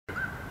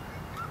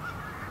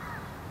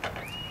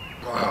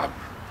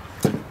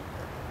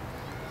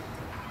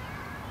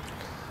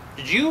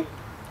Did you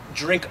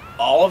drink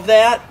all of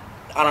that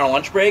on our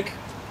lunch break?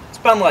 It's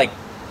been like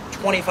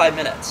 25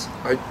 minutes.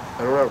 I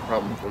don't have a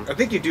problem with them. I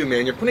think you do,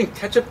 man. You're putting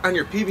ketchup on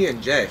your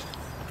PB&J.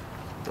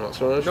 Oh,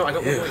 so no, I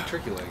don't want like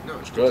turkey leg. No,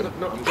 it's good.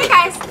 No, I'm Hey good.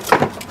 guys,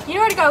 you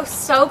know where to go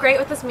so great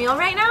with this meal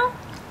right now?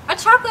 A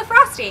chocolate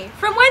frosty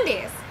from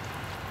Wendy's.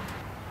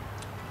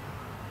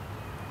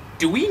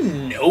 Do we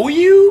know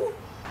you?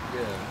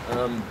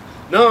 Yeah.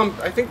 No,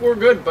 I think we're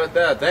good, but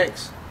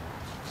thanks.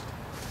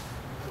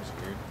 That was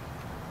weird.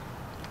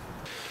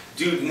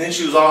 Dude, and then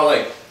she was all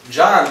like,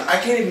 John, I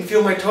can't even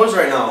feel my toes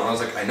right now. And I was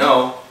like, I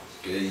know,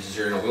 because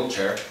you're in a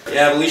wheelchair.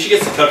 Yeah, but at least she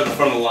gets to cut at the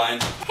front of the line.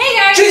 Hey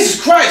guys!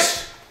 Jesus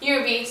Christ! You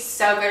would be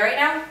so good right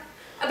now.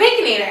 A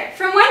Baconator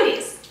from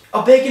Wendy's.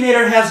 A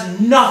Baconator has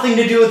nothing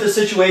to do with the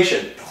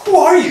situation. Who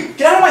are you?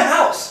 Get out of my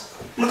house.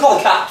 I'm gonna call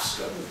the cops.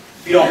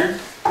 If you don't.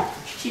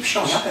 She keeps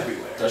showing up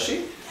everywhere. Does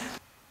she?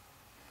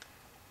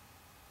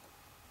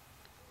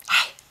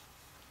 Hey.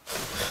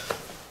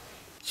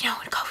 You know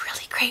what would go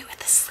really great with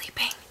this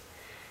sleeping?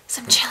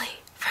 Some chili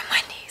from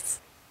Wendy's.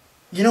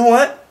 You know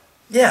what?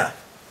 Yeah.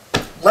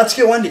 Let's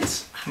get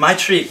Wendy's. My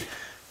treat.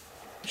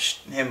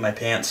 Hand my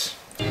pants.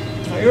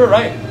 Oh, you were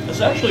right. This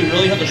actually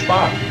really hit the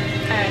spot.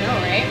 I know,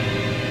 right?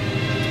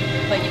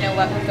 But you know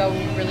what would go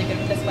really good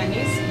with this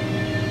Wendy's?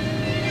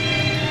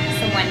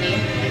 Some Wendy.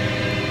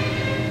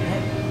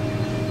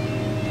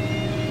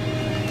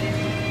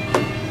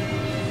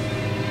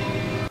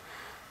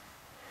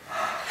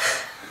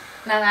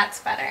 Now that's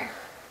better.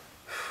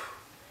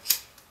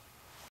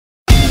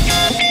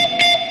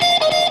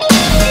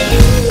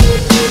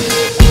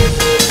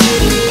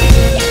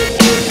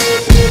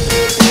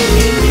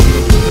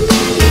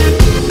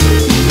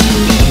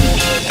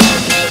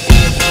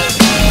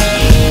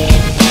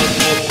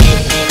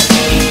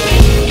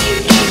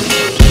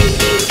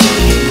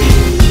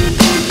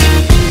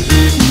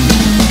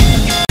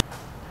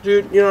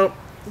 Dude, you know,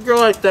 a girl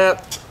like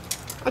that,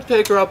 I'd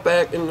take her out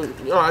back and,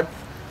 you know, I'd...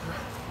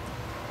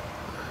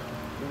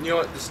 You know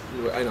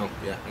what? I know.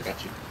 Yeah, I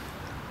got you.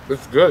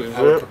 It's good, isn't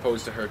I would it?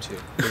 propose to her too.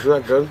 Isn't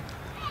that good?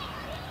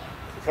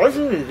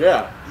 Personally,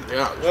 yeah.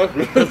 Yeah, that's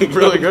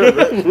really good,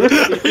 man.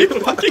 Are you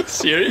fucking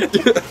serious?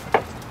 This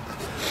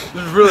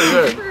is really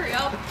good. For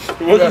real.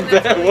 It wasn't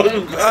bad,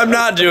 wasn't bad. I'm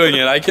not doing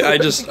it. I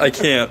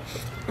can't.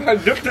 I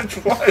dipped it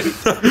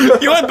twice.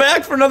 You went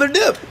back for another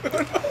dip.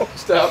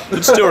 Stop.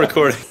 It's still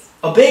recording.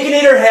 A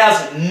Baconator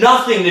has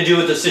nothing to do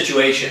with the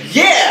situation.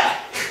 Yeah!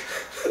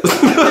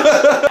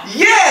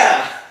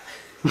 Yeah!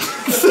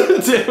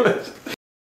 Damn it.